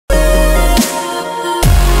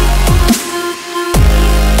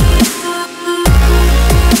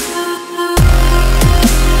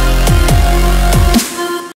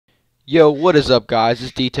Yo, what is up, guys?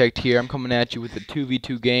 It's Detect here. I'm coming at you with a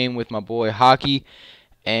 2v2 game with my boy Hockey.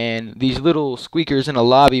 And these little squeakers in a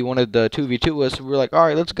lobby wanted to 2v2 us. So we were like,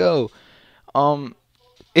 alright, let's go.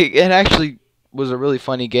 It actually was a really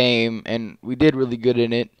funny game, and we did really good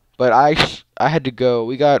in it. But I had to go.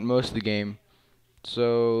 We got most of the game.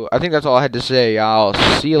 So I think that's all I had to say. I'll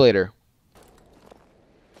see you later.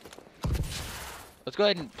 Let's go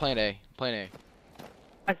ahead and plan A. Plan A.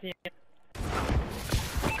 I see it.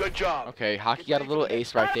 Good job. Okay, Hockey got a little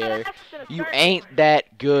ace right there. You ain't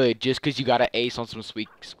that good just 'cause you got an ace on some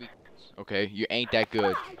squeakers. Okay, you ain't that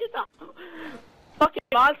good. Fucking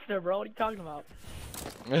monster, bro. What are you talking about?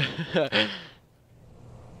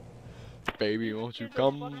 Baby, won't you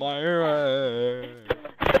come my way?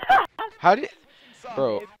 How did,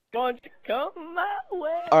 bro? Won't you come my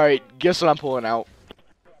way? All right, guess what I'm pulling out?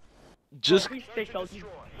 Just,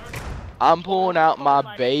 I'm pulling out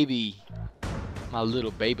my baby. My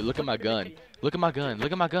little baby. Look at my gun. Look at my gun.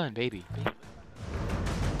 Look at my gun, baby.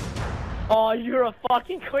 Oh, you're a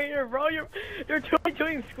fucking cleaner, bro. You're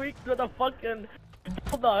doing squeaks with a fucking.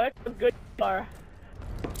 What the heck? How good you are.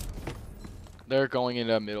 They're going in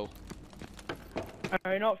the middle.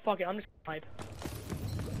 Alright, no, fuck it. I'm just gonna snipe.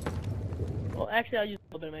 Well, actually, I'll use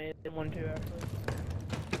a little bit of my 1-2 actually.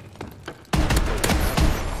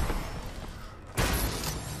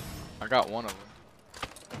 I got one of them.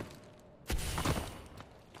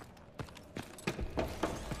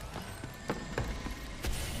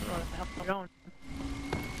 Going.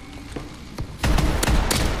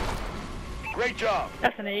 Great job.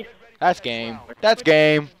 That's an ace. That's game. That's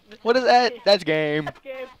game. What is that? That's game. That's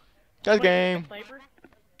game. That's game. Sniper?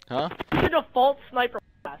 Huh? It's a default sniper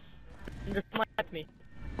class. You just snipe me.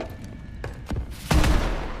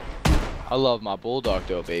 I love my bulldog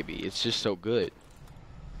though, baby. It's just so good.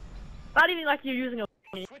 Not even like you're using a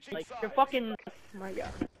like you're fucking. Oh my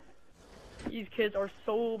god. These kids are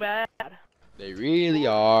so bad. They really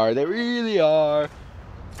are. They really are.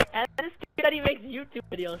 And this kid that he makes YouTube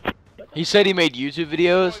videos. He said he made YouTube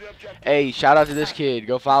videos. Hey, shout out to this kid.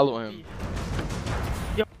 Go follow him.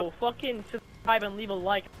 Yo, fucking subscribe and leave a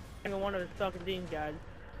like. I'm one of his fucking things, guys.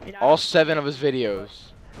 I mean, All 7 of his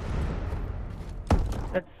videos.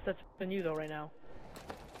 That's new though right now.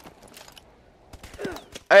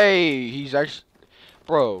 Hey, he's actually,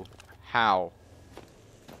 bro. How?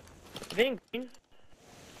 Green.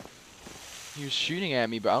 He was shooting at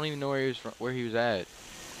me, but I don't even know where he was at.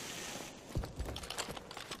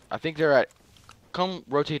 I think they're at. Come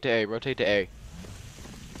rotate to A. Rotate to A.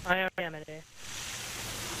 I am at A.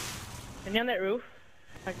 And on that roof,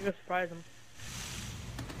 I could go surprise him.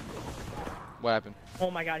 What happened?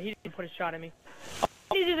 Oh my god, he didn't put a shot at me. Oh,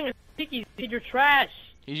 he's using a speakeasy. You're trash.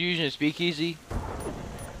 He's using a speakeasy.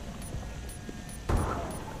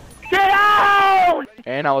 Get out!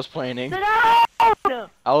 And I was planning. Get out!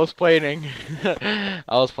 I was planning. I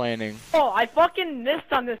was planning. Oh, I fucking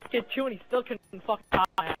missed on this kid too, and he still couldn't fucking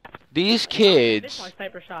die. These I missed kids. my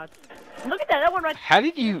sniper shots. Look at that! That one right. How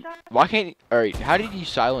did you? Why can't? Alright. How did you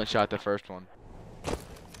silent shot the first one?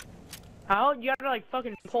 How? You gotta like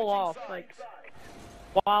fucking pull off like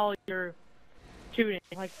while you're shooting.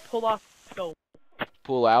 Like pull off. Go.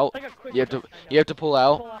 Pull out. Like a quick. You have to. push, I know. You have to pull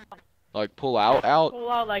out. Pull out. Like pull out. Out. Pull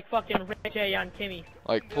out like fucking Ray J on Kimmy.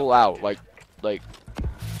 Like pull out. Like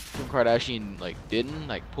Kim Kardashian like didn't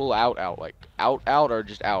like pull out. Out. Like out or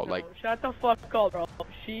just out. Like. Shut the fuck up, bro.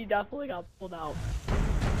 She definitely got pulled out.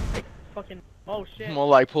 Like, fucking. Oh shit. More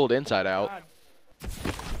like pulled inside out. God.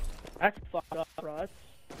 That's fucked up, bro. That's.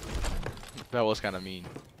 That was kind of mean.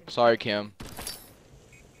 Sorry, Kim.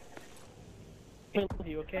 I love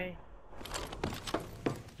you, okay?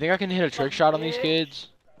 Think I can hit a trick shot on these kids?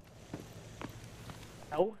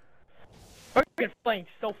 No. Fucking playing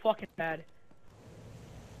so fucking bad.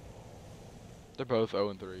 They're both 0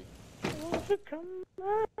 and 3. I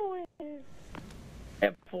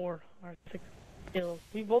have 4 or 6 kills.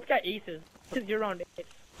 We both got aces. Because you're on ace.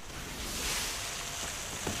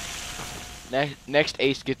 Next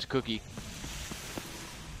ace gets a cookie.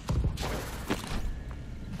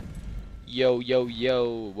 Yo, yo,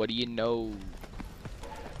 yo, what do you know?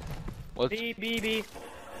 What's B, B, B.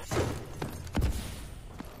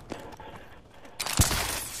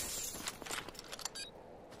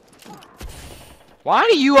 Why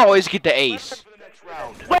do you always get the ace?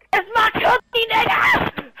 Where's my cookie,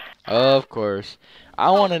 nigga? Of course.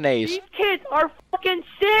 I want an ace. These kids are fucking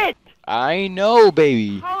shit. I know,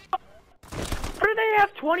 baby. How do they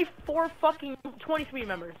have 24 fucking 23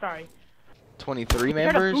 members? Sorry. 23 They're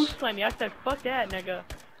gonna members? boost slam me. I said, fuck that, nigga.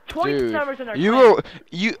 20 Dude, members in our you clan. were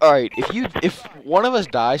alright, if one of us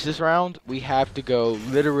dies this round, we have to go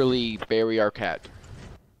literally bury our cat.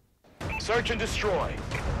 Search and destroy.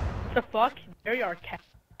 What the fuck? There you are, cat.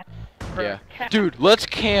 Yeah. Cat. Dude, let's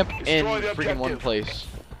camp in Destroy the freaking one objective. place.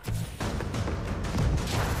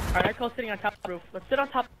 Alright, I call sitting on top of the roof. Let's sit on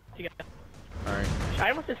top together. Alright. I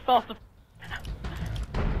almost just fell off the...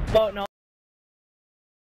 Oh, no.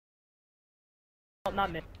 Oh,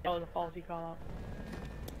 not me. That was a falsy call out.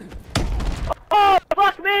 Oh,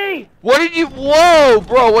 fuck me! What did you? Whoa,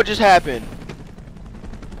 bro! What just happened?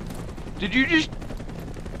 Did you just?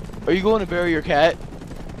 Are you going to bury your cat?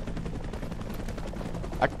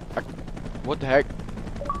 What the heck?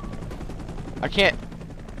 I can't.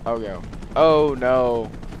 Oh no. Oh no.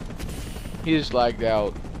 He just lagged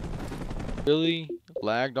out. Really?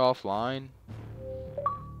 Lagged offline?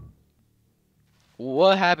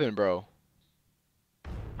 What happened, bro?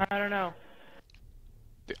 I don't know.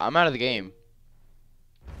 I'm out of the game.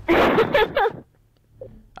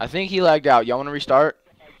 I think he lagged out. Y'all want to restart?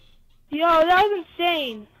 Yo, that was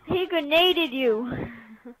insane. He grenaded you.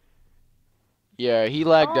 Yeah, he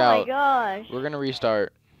lagged Oh out. my gosh. We're gonna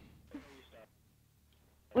restart.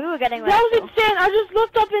 We were getting That was ready. insane. I just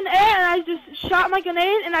looked up in the air and I just shot my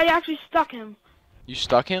grenade and I actually stuck him. You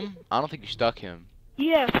stuck him? I don't think you stuck him.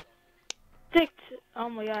 Yeah. Sticked. Oh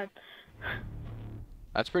my god.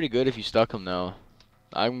 That's pretty good if you stuck him though.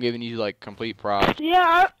 I'm giving you like complete props.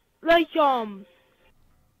 Yeah, if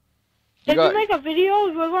You got- you make a video,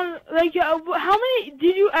 we're gonna like. How many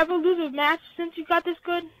did you ever lose a match since you got this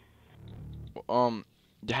good?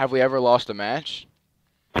 Have we ever lost a match?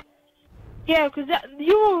 Yeah, cause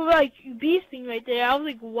you were like beasting right there. I was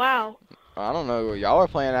like, wow. I don't know. Y'all are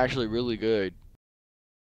playing actually really good.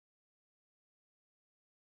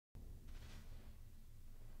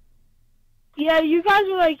 Yeah, you guys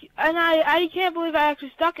were like, and I can't believe I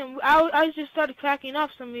actually stuck him. I just started cracking up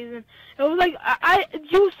for some reason. It was like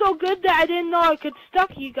you were so good that I didn't know I could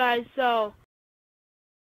stuck you guys. So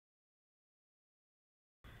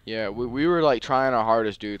Yeah, we were like trying our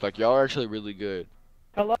hardest, dude. Like y'all are actually really good.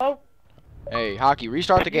 hello. Hey, Hockey,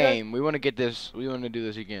 restart the Yeah. game. We want to get this. We want to do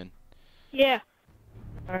this again. Yeah.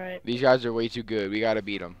 All right. These guys are way too good. We gotta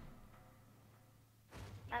beat them.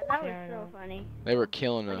 That was Yeah, I so know. funny. They were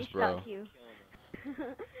killing When us, he bro. stuck you.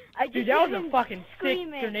 I just Dude, that was hear a him fucking sick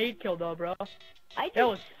screaming. grenade kill though, bro. I just, That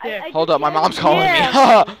was sick. I Hold just up, my hear mom's him- calling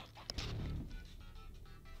Yeah. me.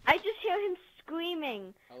 I just hear him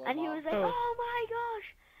screaming, and he was like, Oh. "Oh my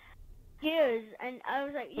gosh!" Years, and I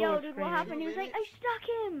was like, "Yo, Oh, dude, what screaming. happened?" He was like, "I stuck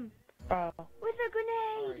him Oh. with a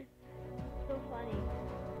grenade." So funny.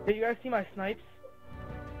 Did you guys see my snipes?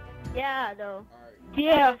 Yeah, though.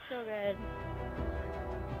 Yeah. That was so good.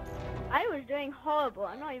 I was doing horrible.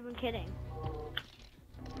 I'm not even kidding.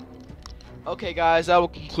 Okay, guys, that will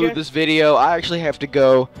conclude Yeah. this video. I actually have to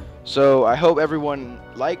go, so I hope everyone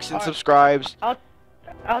likes and Alright. subscribes. I'll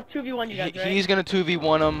 2v1 you guys, right? He's gonna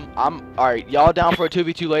 2v1 him. Alright. Y'all down for a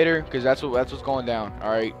 2v2 later? Cause that's what's going down. All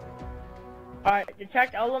right. Alright,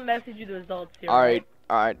 check. I'll message you the results here. All right.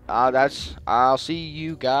 All right. I'll see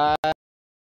you guys.